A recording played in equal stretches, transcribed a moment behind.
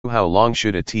How long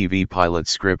should a TV pilot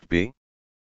script be?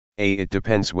 A. It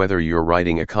depends whether you're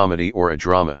writing a comedy or a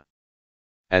drama.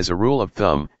 As a rule of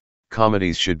thumb,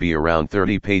 comedies should be around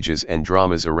 30 pages and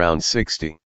dramas around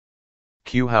 60.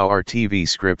 Q. How are TV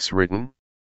scripts written?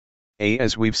 A.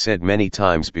 As we've said many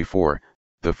times before,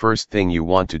 the first thing you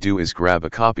want to do is grab a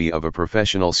copy of a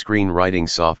professional screenwriting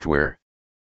software.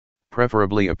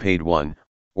 Preferably a paid one,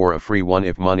 or a free one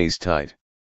if money's tight.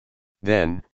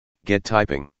 Then, get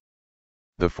typing.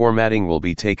 The formatting will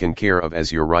be taken care of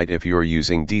as you write if you're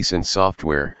using decent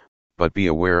software, but be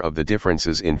aware of the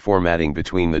differences in formatting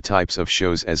between the types of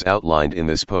shows as outlined in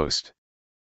this post.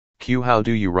 Q. How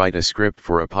do you write a script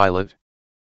for a pilot?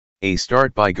 A.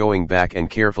 Start by going back and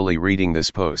carefully reading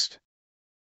this post.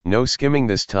 No skimming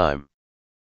this time.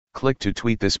 Click to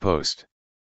tweet this post.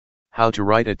 How to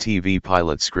write a TV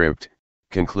pilot script,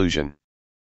 conclusion.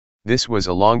 This was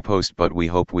a long post, but we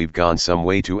hope we've gone some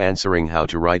way to answering how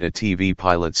to write a TV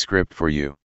pilot script for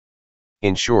you.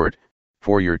 In short,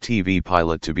 for your TV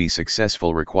pilot to be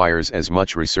successful requires as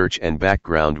much research and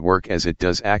background work as it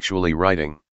does actually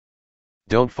writing.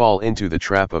 Don't fall into the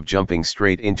trap of jumping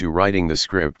straight into writing the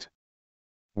script.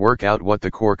 Work out what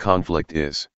the core conflict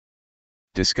is.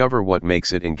 Discover what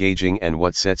makes it engaging and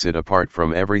what sets it apart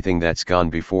from everything that's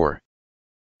gone before.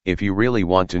 If you really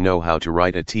want to know how to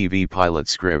write a TV pilot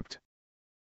script,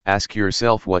 ask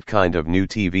yourself, what kind of new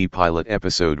TV pilot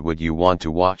episode would you want to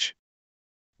watch?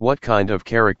 What kind of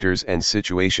characters and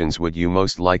situations would you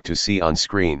most like to see on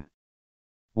screen?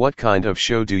 What kind of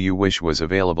show do you wish was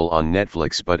available on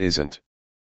Netflix but isn't?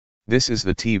 This is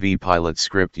the TV pilot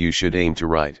script you should aim to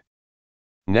write.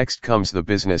 Next comes the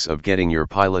business of getting your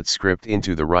pilot script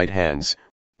into the right hands,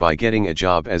 by getting a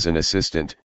job as an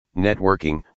assistant,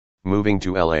 networking, moving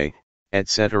to LA,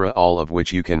 etc., all of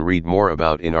which you can read more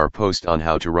about in our post on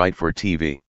how to write for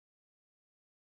TV.